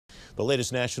The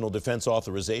latest National Defense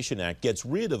Authorization Act gets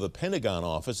rid of a Pentagon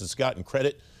office that's gotten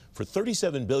credit for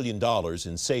 $37 billion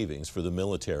in savings for the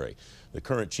military. The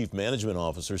current chief management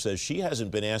officer says she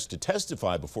hasn't been asked to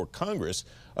testify before Congress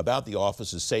about the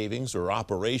office's savings or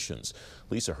operations.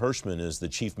 Lisa Hershman is the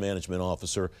chief management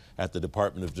officer at the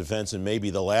Department of Defense, and maybe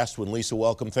the last one. Lisa,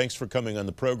 welcome. Thanks for coming on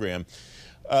the program.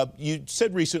 You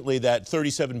said recently that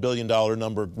 $37 billion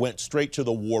number went straight to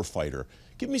the warfighter.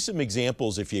 Give me some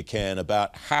examples, if you can,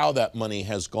 about how that money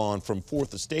has gone from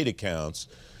fourth estate accounts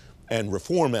and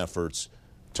reform efforts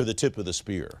to the tip of the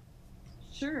spear.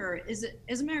 Sure. As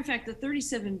a matter of fact, the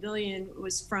 $37 billion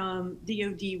was from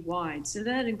DoD wide, so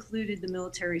that included the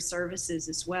military services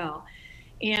as well.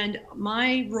 And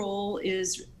my role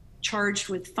is charged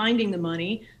with finding the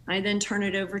money. I then turn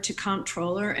it over to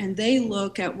comptroller, and they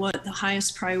look at what the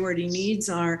highest priority needs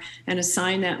are and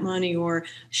assign that money or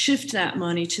shift that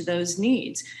money to those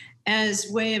needs. As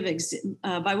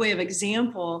by way of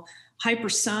example,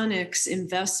 hypersonics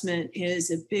investment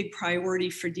is a big priority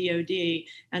for DoD,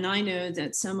 and I know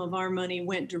that some of our money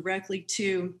went directly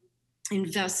to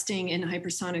investing in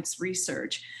hypersonics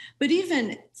research. But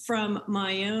even from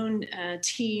my own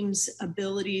team's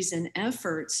abilities and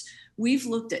efforts, we've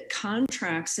looked at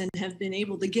contracts and have been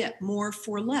able to get more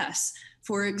for less.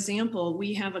 For example,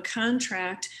 we have a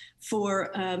contract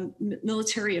for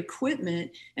military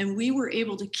equipment, and we were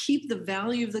able to keep the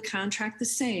value of the contract the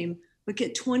same, but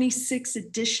get 26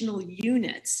 additional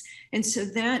units. And so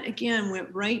that, again,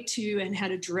 went right to and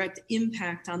had a direct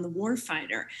impact on the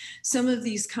warfighter. Some of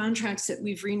these contracts that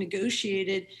we've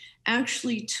renegotiated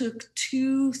actually took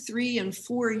 2, 3, and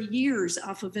 4 years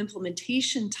off of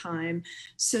implementation time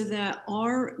so that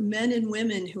our men and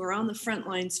women who are on the front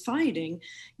lines fighting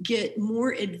get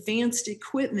more advanced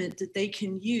equipment that they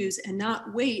can use and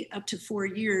not wait up to 4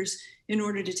 years in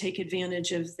order to take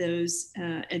advantage of those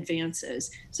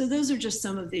advances. So those are just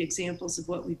some of the examples of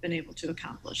what we've been able to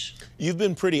accomplish. You've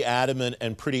been pretty adamant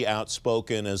and pretty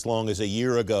outspoken. As long as a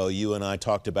year ago, you and I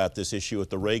talked about this issue at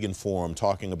the Reagan Forum,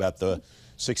 talking about the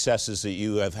successes that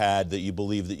you have had, that you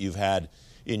believe that you've had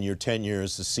in your tenure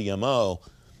as the CMO.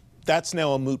 That's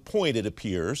now a moot point, it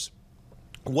appears.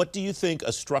 What do you think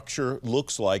a structure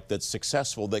looks like that's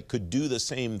successful, that could do the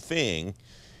same thing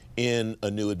in a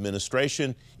new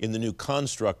administration, in the new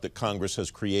construct that Congress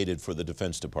has created for the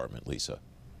Defense Department, Lisa?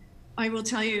 I will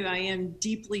tell you, I am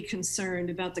deeply concerned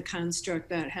about the construct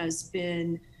that has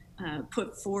been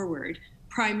put forward,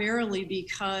 primarily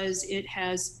because it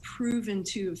has proven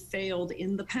to have failed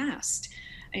in the past.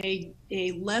 A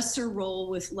lesser role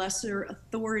with lesser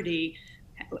authority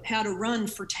had a run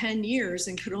for 10 years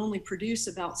and could only produce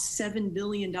about $7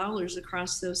 billion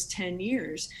across those 10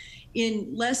 years. In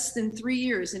less than 3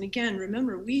 years, and again,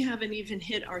 remember, we haven't even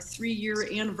hit our 3-year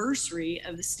anniversary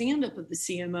of the stand-up of the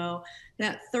CMO,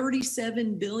 that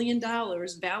 $37 billion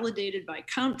validated by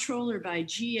comptroller, by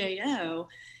GAO,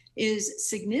 is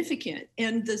significant.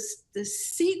 And the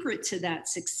secret to that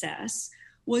success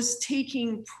was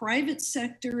taking private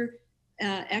sector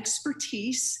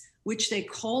expertise, which they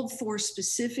called for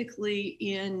specifically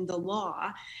in the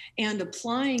law, and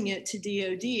applying it to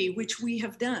DoD, which we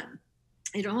have done.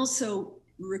 It also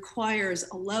requires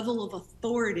a level of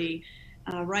authority.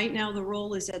 Right now, the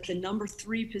role is at the number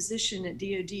 3 position at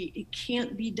DoD. It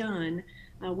can't be done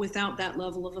without that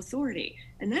level of authority.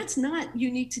 And that's not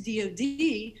unique to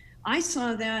DoD. I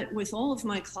saw that with all of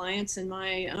my clients and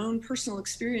my own personal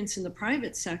experience in the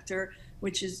private sector,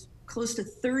 which is close to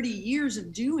 30 years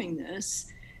of doing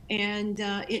this. And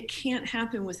it can't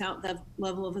happen without that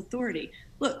level of authority.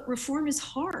 Look, reform is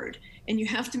hard, and you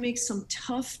have to make some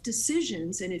tough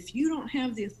decisions. And if you don't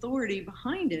have the authority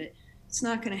behind it, it's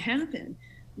not going to happen.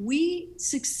 We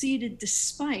succeeded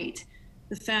despite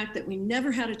the fact that we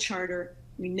never had a charter,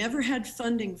 we never had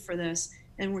funding for this,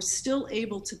 and we're still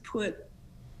able to put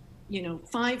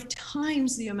 5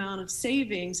 times the amount of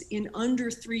savings in under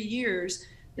 3 years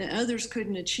that others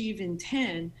couldn't achieve in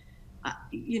 10.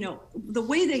 The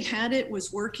way they had it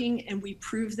was working, and we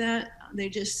proved that. They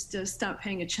just stopped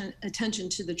paying attention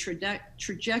to the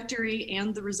trajectory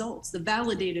and the results, the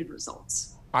validated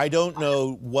results. I don't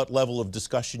know what level of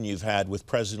discussion you've had with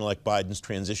President-elect Biden's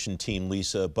transition team,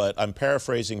 Lisa, but I'm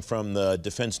paraphrasing from the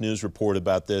Defense News report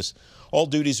about this. All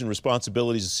duties and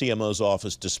responsibilities of CMO's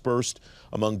office dispersed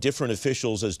among different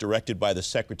officials as directed by the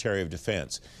Secretary of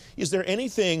Defense. Is there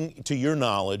anything, to your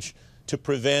knowledge, to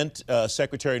prevent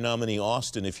Secretary nominee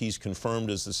Austin, if he's confirmed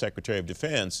as the Secretary of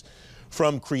Defense,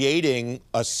 from creating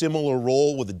a similar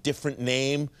role with a different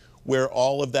name where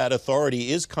all of that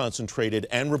authority is concentrated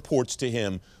and reports to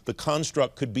him? The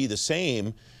construct could be the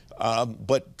same,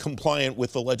 but compliant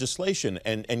with the legislation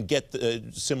and get the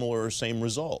similar or same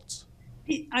results?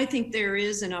 I think there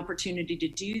is an opportunity to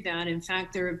do that. In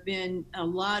fact, there have been a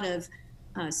lot of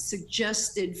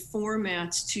suggested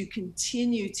formats to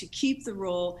continue to keep the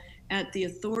role at the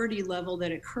authority level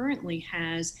that it currently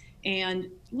has. And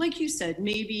like you said,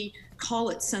 maybe call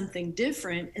it something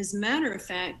different. As a matter of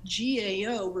fact,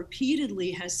 GAO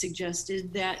repeatedly has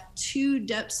suggested that 2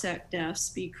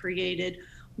 DepSecDefs be created,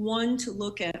 one to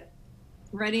look at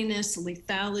readiness,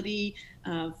 lethality,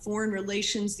 foreign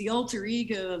relations, the alter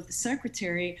ego of the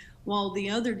secretary, while the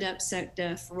other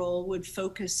DepSecDef role would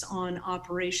focus on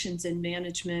operations and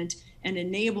management and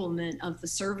enablement of the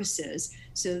services.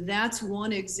 So that's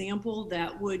one example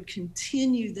that would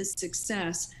continue the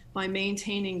success by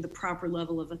maintaining the proper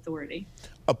level of authority.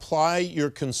 Apply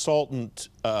your consultant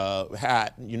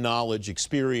hat, your knowledge,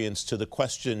 experience to the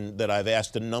question that I've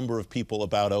asked a number of people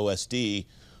about OSD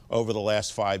over the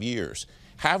last 5 years.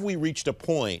 Have we reached a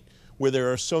point where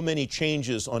there are so many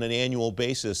changes on an annual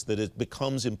basis that it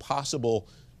becomes impossible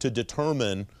to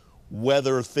determine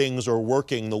whether things are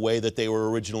working the way that they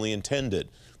were originally intended?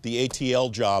 The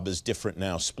ATL job is different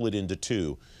now, split into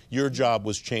 2. Your job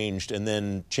was changed and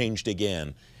then changed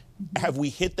again. Have we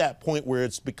hit that point where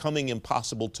it's becoming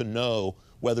impossible to know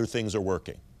whether things are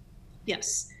working?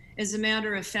 Yes. As a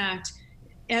matter of fact,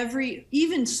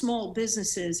 even small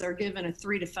businesses are given a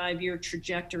 3 to 5 year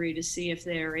trajectory to see if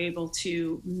they are able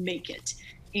to make it.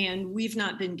 And we've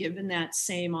not been given that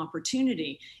same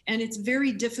opportunity. And it's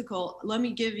very difficult. Let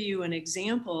me give you an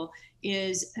example.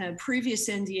 Previous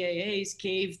NDAAs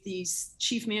gave the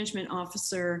chief management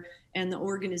officer and the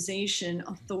organization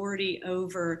authority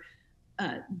over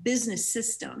business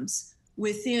systems.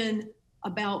 Within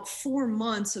about 4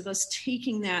 months of us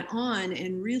taking that on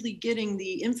and really getting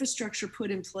the infrastructure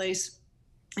put in place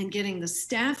and getting the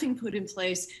staffing put in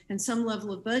place and some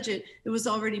level of budget, it was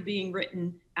already being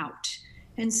written out.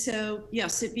 And so,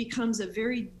 yes, it becomes a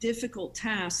very difficult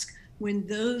task when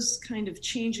those kind of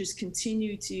changes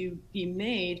continue to be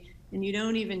made and you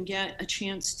don't even get a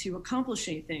chance to accomplish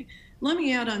anything. Let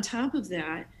me add on top of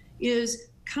that is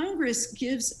Congress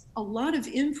gives a lot of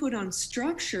input on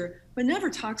structure, but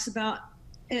never talks about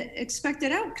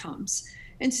expected outcomes.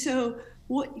 And so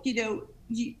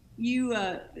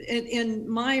and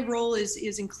my role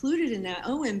is included in that.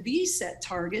 OMB set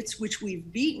targets, which we've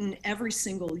beaten every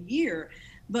single year,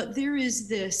 but there is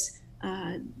this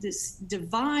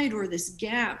divide or this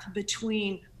gap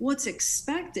between what's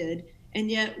expected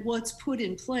and yet what's put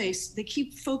in place. They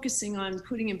keep focusing on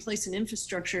putting in place an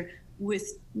infrastructure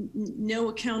with no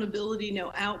accountability,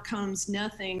 no outcomes,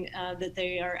 nothing that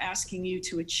they are asking you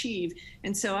to achieve.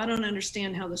 And so I don't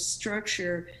understand how the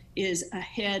structure is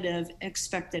ahead of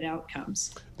expected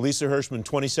outcomes. Lisa Hershman,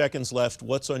 20 seconds left.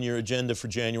 What's on your agenda for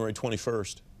January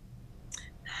 21st?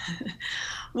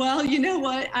 Well, you know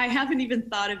what? I haven't even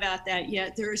thought about that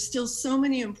yet. There are still so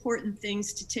many important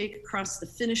things to take across the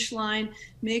finish line,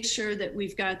 make sure that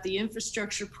we've got the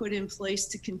infrastructure put in place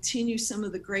to continue some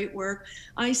of the great work.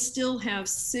 I still have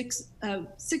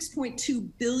 $6.2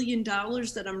 billion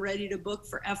that I'm ready to book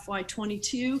for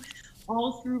FY22,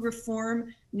 all through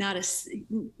reform,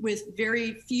 with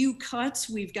very few cuts.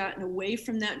 We've gotten away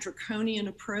from that draconian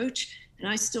approach. And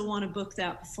I still want to book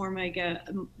that before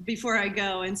I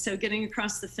go. And so getting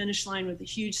across the finish line with a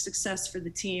huge success for the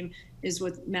team is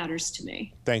what matters to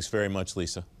me. Thanks very much,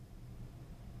 Lisa.